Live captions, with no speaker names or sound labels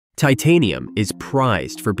Titanium is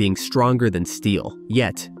prized for being stronger than steel,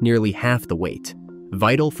 yet nearly half the weight,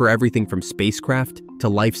 vital for everything from spacecraft to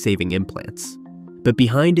life-saving implants. But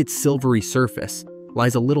behind its silvery surface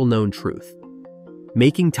lies a little-known truth.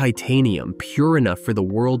 Making titanium pure enough for the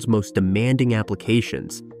world's most demanding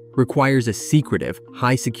applications requires a secretive,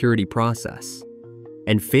 high-security process,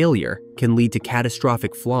 and failure can lead to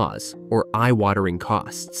catastrophic flaws or eye-watering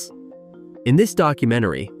costs. In this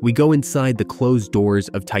documentary, we go inside the closed doors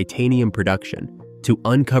of titanium production to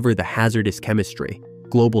uncover the hazardous chemistry,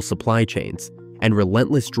 global supply chains, and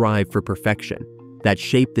relentless drive for perfection that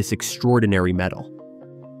shape this extraordinary metal.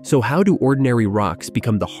 So how do ordinary rocks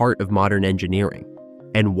become the heart of modern engineering?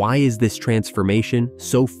 And why is this transformation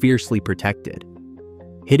so fiercely protected?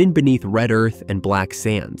 Hidden beneath red earth and black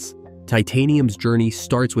sands, titanium's journey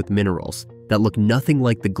starts with minerals that look nothing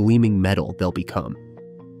like the gleaming metal they'll become.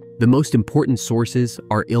 The most important sources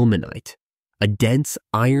are ilmenite, a dense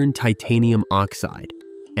iron titanium oxide,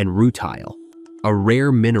 and rutile, a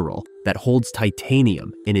rare mineral that holds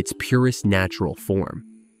titanium in its purest natural form.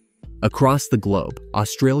 Across the globe,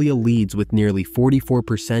 Australia leads with nearly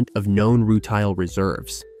 44% of known rutile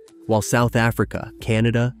reserves, while South Africa,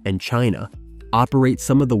 Canada, and China operate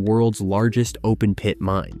some of the world's largest open-pit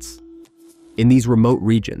mines. In these remote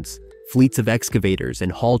regions, fleets of excavators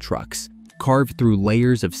and haul trucks carve through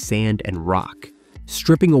layers of sand and rock,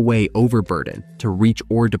 stripping away overburden to reach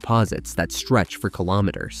ore deposits that stretch for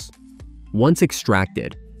kilometers. Once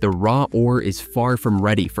extracted, the raw ore is far from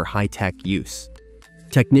ready for high-tech use.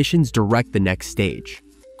 Technicians direct the next stage,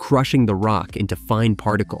 crushing the rock into fine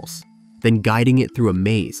particles, then guiding it through a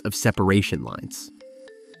maze of separation lines.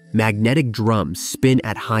 Magnetic drums spin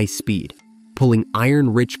at high speed, pulling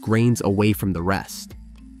iron-rich grains away from the rest.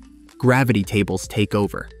 Gravity tables take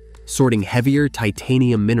over, sorting heavier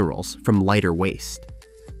titanium minerals from lighter waste.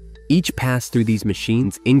 Each pass through these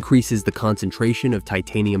machines increases the concentration of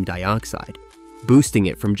titanium dioxide, boosting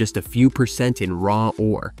it from just a few percent in raw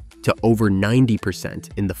ore to over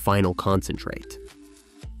 90% in the final concentrate.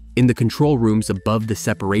 In the control rooms above the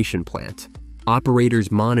separation plant, operators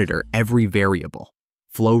monitor every variable: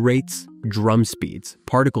 flow rates, drum speeds,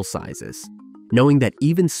 particle sizes, knowing that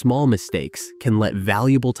even small mistakes can let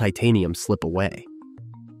valuable titanium slip away.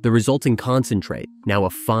 The resulting concentrate, now a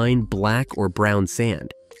fine black or brown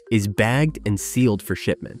sand, is bagged and sealed for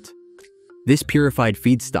shipment. This purified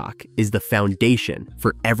feedstock is the foundation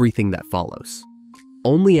for everything that follows.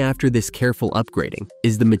 Only after this careful upgrading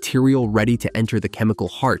is the material ready to enter the chemical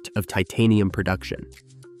heart of titanium production.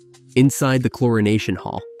 Inside the chlorination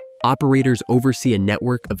hall, operators oversee a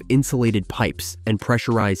network of insulated pipes and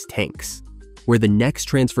pressurized tanks, where the next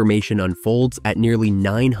transformation unfolds at nearly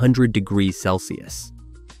 900 degrees Celsius.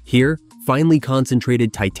 Here, finely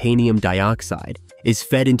concentrated titanium dioxide is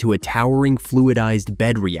fed into a towering fluidized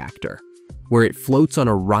bed reactor, where it floats on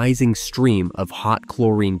a rising stream of hot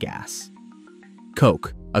chlorine gas.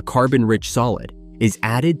 Coke, a carbon-rich solid, is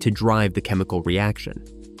added to drive the chemical reaction.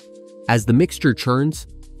 As the mixture churns,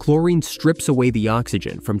 chlorine strips away the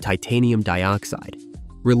oxygen from titanium dioxide,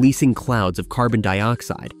 releasing clouds of carbon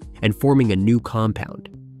dioxide and forming a new compound,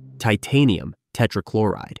 titanium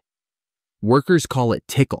tetrachloride. Workers call it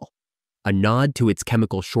TiCl, a nod to its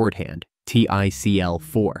chemical shorthand,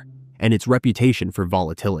 TiCl4, and its reputation for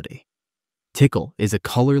volatility. TiCl is a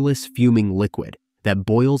colorless, fuming liquid that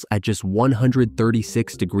boils at just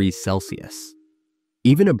 136 degrees Celsius.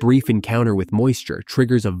 Even a brief encounter with moisture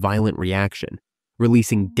triggers a violent reaction,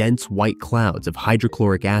 releasing dense white clouds of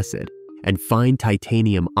hydrochloric acid and fine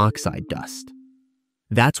titanium oxide dust.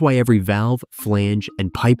 That's why every valve, flange,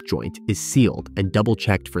 and pipe joint is sealed and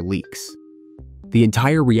double-checked for leaks. The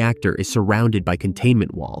entire reactor is surrounded by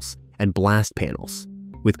containment walls and blast panels,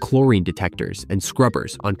 with chlorine detectors and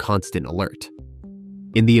scrubbers on constant alert.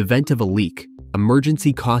 In the event of a leak,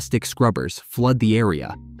 emergency caustic scrubbers flood the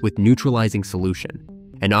area with neutralizing solution,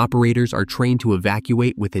 and operators are trained to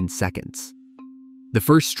evacuate within seconds. The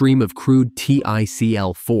first stream of crude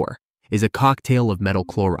TiCl4 is a cocktail of metal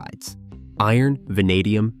chlorides: iron,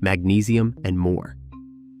 vanadium, magnesium, and more.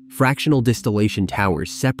 Fractional distillation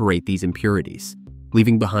towers separate these impurities,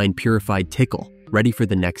 leaving behind purified TiCl ready for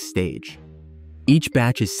the next stage. Each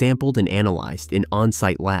batch is sampled and analyzed in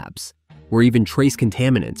on-site labs, where even trace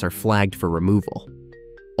contaminants are flagged for removal.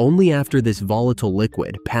 Only after this volatile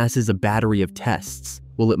liquid passes a battery of tests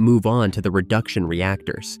will it move on to the reduction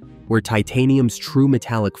reactors, where titanium's true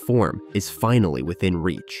metallic form is finally within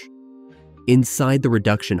reach. Inside the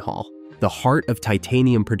reduction hall, the heart of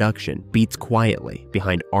titanium production beats quietly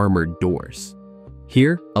behind armored doors.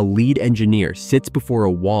 Here, a lead engineer sits before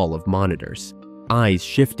a wall of monitors, eyes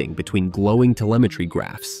shifting between glowing telemetry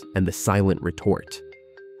graphs and the silent retort.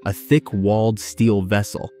 a thick-walled steel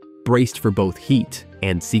vessel braced for both heat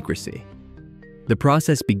and secrecy. The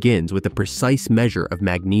process begins with a precise measure of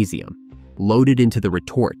magnesium, loaded into the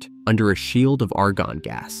retort under a shield of argon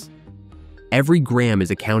gas. Every gram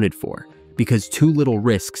is accounted for because too little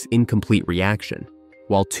risks incomplete reaction,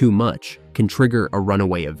 while too much can trigger a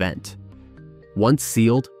runaway event. Once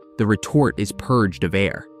sealed, the retort is purged of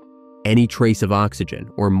air. Any trace of oxygen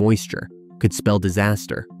or moisture could spell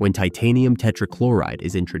disaster when titanium tetrachloride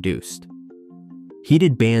is introduced.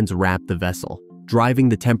 Heated bands wrap the vessel, driving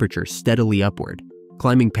the temperature steadily upward,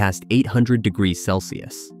 climbing past 800 degrees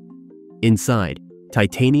Celsius. Inside,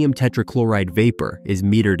 titanium tetrachloride vapor is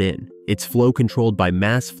metered in, its flow controlled by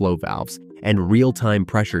mass flow valves and real-time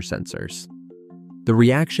pressure sensors. The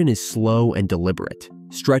reaction is slow and deliberate,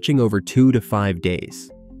 stretching over 2 to 5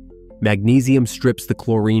 days. Magnesium strips the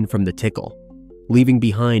chlorine from the tickle, leaving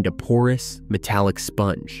behind a porous, metallic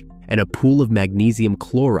sponge and a pool of magnesium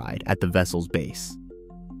chloride at the vessel's base.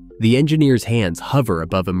 The engineer's hands hover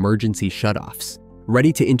above emergency shutoffs,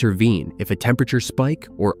 ready to intervene if a temperature spike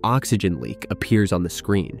or oxygen leak appears on the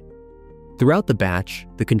screen. Throughout the batch,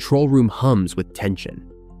 the control room hums with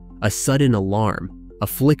tension. A sudden alarm, a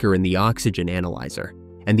flicker in the oxygen analyzer,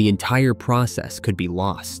 and the entire process could be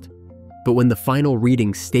lost. But when the final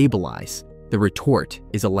readings stabilize, the retort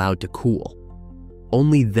is allowed to cool.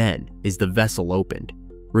 Only then is the vessel opened,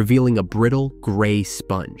 revealing a brittle gray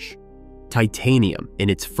sponge. Titanium in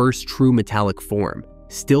its first true metallic form,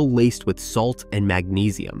 still laced with salt and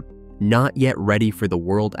magnesium, not yet ready for the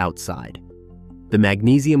world outside. The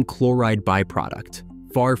magnesium chloride byproduct,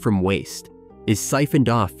 far from waste, is siphoned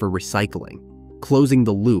off for recycling, closing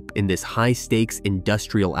the loop in this high-stakes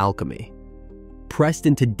industrial alchemy. Pressed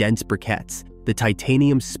into dense briquettes, the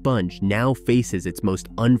titanium sponge now faces its most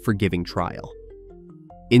unforgiving trial.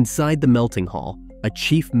 Inside the melting hall, a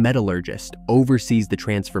chief metallurgist oversees the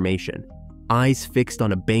transformation, eyes fixed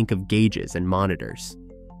on a bank of gauges and monitors.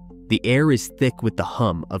 The air is thick with the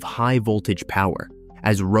hum of high-voltage power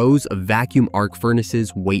as rows of vacuum arc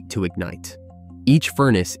furnaces wait to ignite. Each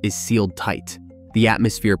furnace is sealed tight, the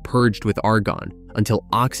atmosphere purged with argon until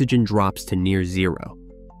oxygen drops to near zero.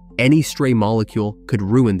 Any stray molecule could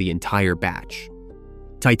ruin the entire batch.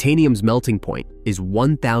 Titanium's melting point is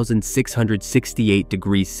 1,668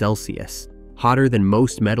 degrees Celsius, hotter than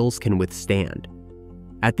most metals can withstand.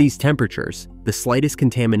 At these temperatures, the slightest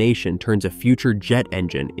contamination turns a future jet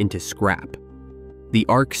engine into scrap. The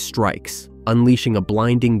arc strikes, unleashing a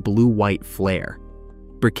blinding blue-white flare.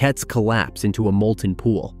 Briquettes collapse into a molten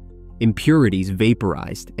pool, impurities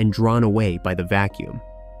vaporized and drawn away by the vacuum.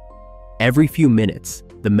 Every few minutes,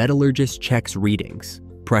 the metallurgist checks readings,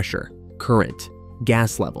 pressure, current,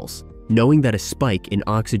 gas levels, knowing that a spike in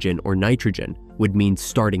oxygen or nitrogen would mean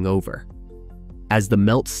starting over. As the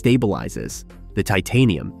melt stabilizes, the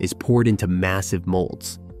titanium is poured into massive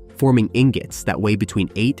molds, forming ingots that weigh between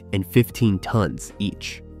 8 and 15 tons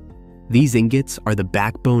each. These ingots are the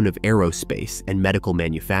backbone of aerospace and medical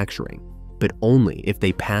manufacturing, but only if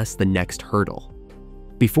they pass the next hurdle.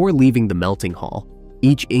 Before leaving the melting hall,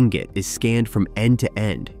 each ingot is scanned from end to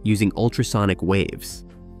end using ultrasonic waves.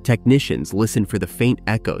 Technicians listen for the faint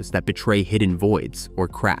echoes that betray hidden voids or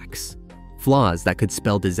cracks, flaws that could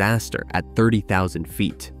spell disaster at 30,000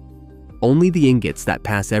 feet. Only the ingots that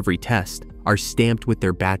pass every test are stamped with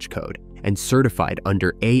their batch code and certified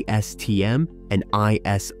under ASTM and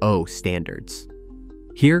ISO standards.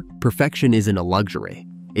 Here, perfection isn't a luxury,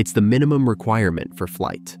 it's the minimum requirement for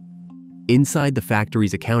flight. Inside the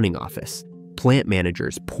factory's accounting office, plant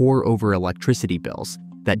managers pore over electricity bills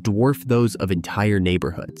that dwarf those of entire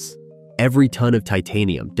neighborhoods. Every ton of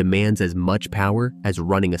titanium demands as much power as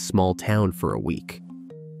running a small town for a week.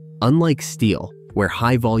 Unlike steel, where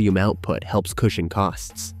high-volume output helps cushion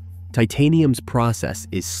costs, titanium's process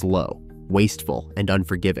is slow, wasteful, and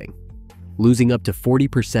unforgiving, losing up to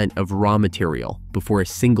 40% of raw material before a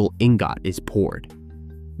single ingot is poured.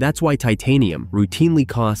 That's why titanium routinely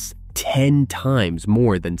costs 10 times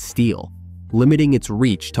more than steel, limiting its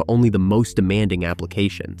reach to only the most demanding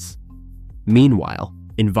applications. Meanwhile,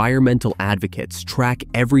 environmental advocates track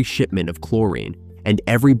every shipment of chlorine and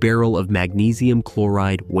every barrel of magnesium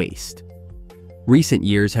chloride waste. Recent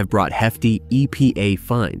years have brought hefty EPA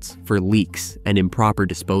fines for leaks and improper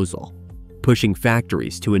disposal, pushing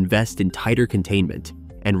factories to invest in tighter containment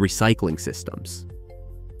and recycling systems.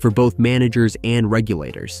 For both managers and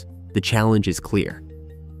regulators, the challenge is clear.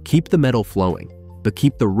 Keep the metal flowing, but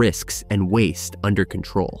keep the risks and waste under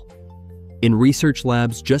control. In research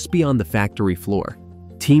labs just beyond the factory floor,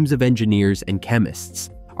 teams of engineers and chemists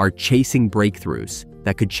are chasing breakthroughs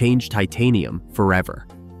that could change titanium forever.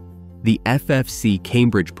 The FFC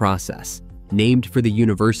Cambridge process, named for the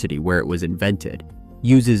university where it was invented,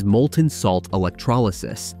 uses molten salt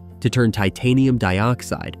electrolysis to turn titanium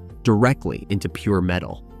dioxide directly into pure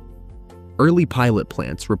metal. Early pilot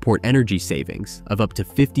plants report energy savings of up to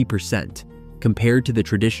 50% compared to the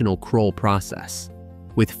traditional Kroll process,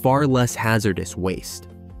 with far less hazardous waste.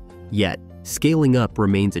 Yet, scaling up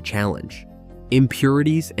remains a challenge.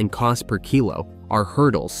 Impurities and cost per kilo are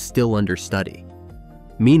hurdles still under study.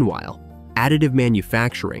 Meanwhile, additive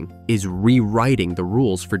manufacturing is rewriting the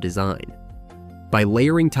rules for design. By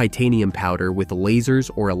layering titanium powder with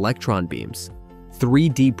lasers or electron beams,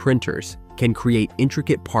 3D printers can create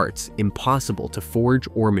intricate parts impossible to forge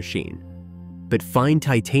or machine. But fine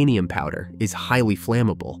titanium powder is highly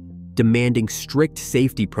flammable, demanding strict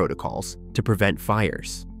safety protocols to prevent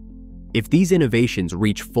fires. If these innovations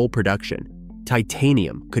reach full production,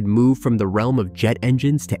 titanium could move from the realm of jet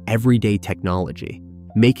engines to everyday technology,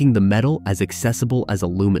 making the metal as accessible as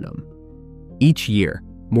aluminum. Each year,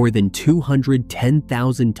 more than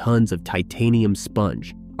 210,000 tons of titanium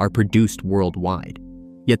sponge are produced worldwide.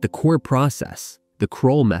 Yet the core process, the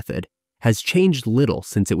Kroll method, has changed little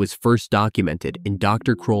since it was first documented in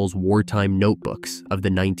Dr. Kroll's wartime notebooks of the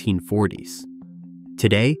 1940s.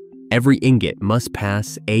 Today, every ingot must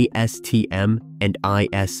pass ASTM and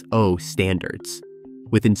ISO standards,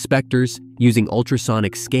 with inspectors using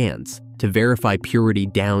ultrasonic scans to verify purity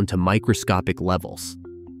down to microscopic levels.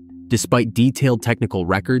 Despite detailed technical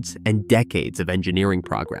records and decades of engineering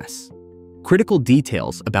progress, critical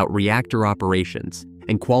details about reactor operations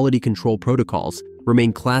and quality control protocols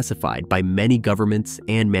remain classified by many governments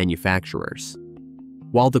and manufacturers.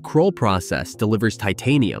 While the Kroll process delivers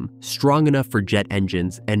titanium strong enough for jet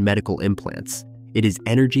engines and medical implants, it is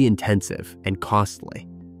energy-intensive and costly,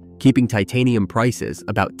 keeping titanium prices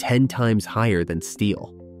about 10 times higher than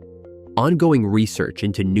steel. Ongoing research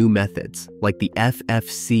into new methods, like the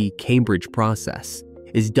FFC Cambridge process,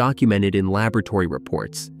 is documented in laboratory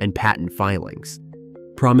reports and patent filings,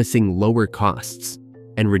 promising lower costs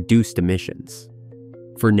and reduced emissions.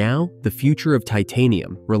 For now, the future of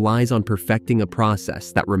titanium relies on perfecting a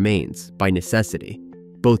process that remains, by necessity,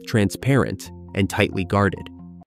 both transparent and tightly guarded.